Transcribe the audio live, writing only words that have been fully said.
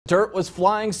Dirt was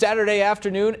flying Saturday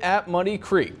afternoon at Muddy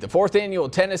Creek. The 4th annual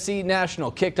Tennessee National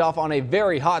kicked off on a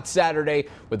very hot Saturday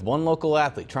with one local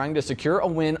athlete trying to secure a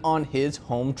win on his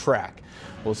home track.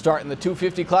 We'll start in the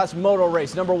 250 class moto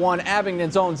race. Number 1,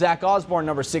 Abingdon's own Zach Osborne,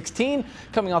 number 16,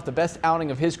 coming off the best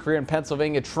outing of his career in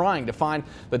Pennsylvania, trying to find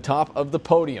the top of the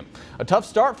podium. A tough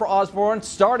start for Osborne,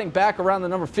 starting back around the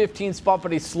number 15 spot,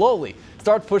 but he slowly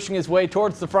starts pushing his way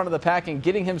towards the front of the pack and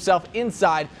getting himself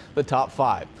inside the top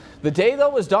 5. The day, though,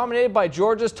 was dominated by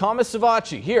Georgia's Thomas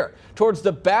Savacci here towards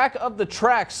the back of the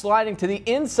track, sliding to the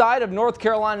inside of North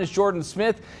Carolina's Jordan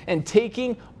Smith and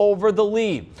taking over the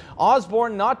lead.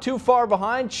 Osborne not too far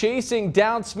behind, chasing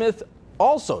down Smith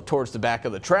also towards the back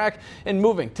of the track and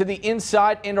moving to the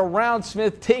inside and around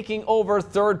Smith, taking over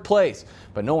 3rd place.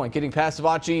 But no one getting past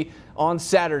Savacci on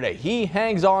Saturday. He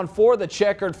hangs on for the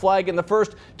checkered flag in the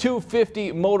first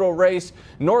 250 moto race.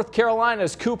 North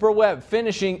Carolina's Cooper Webb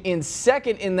finishing in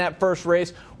 2nd in that first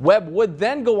race. Webb would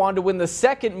then go on to win the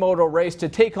 2nd moto race to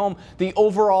take home the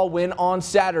overall win on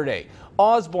Saturday.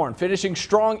 Osborne finishing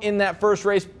strong in that first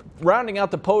race, rounding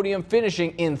out the podium,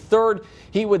 finishing in 3rd.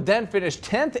 He would then finish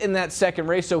 10th in that 2nd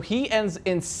race, so he ends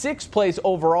in 6th place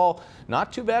overall.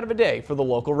 Not too bad of a day for the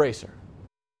local racer.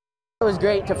 It was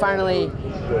great to finally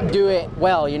do it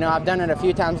well. You know, I've done it a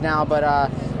few times now, but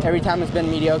every time it's been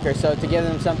mediocre. So to give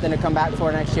them something to come back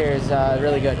for next year is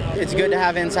really good. It's good to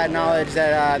have inside knowledge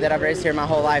that I've raced here my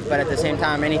whole life, but at the same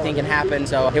time, anything can happen.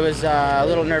 So it was a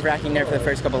little nerve-wracking there for the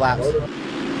first couple laps.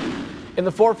 In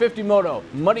the 450 moto,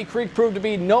 Muddy Creek proved to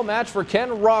be no match for Ken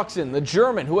Roczen. The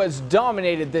German, who has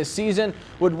dominated this season,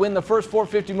 would win the first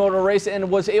 450 moto race and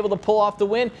was able to pull off the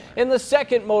win in the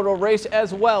 2nd moto race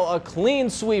as well. A clean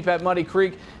sweep at Muddy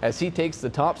Creek as he takes the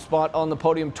top spot on the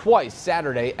podium twice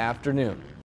Saturday afternoon.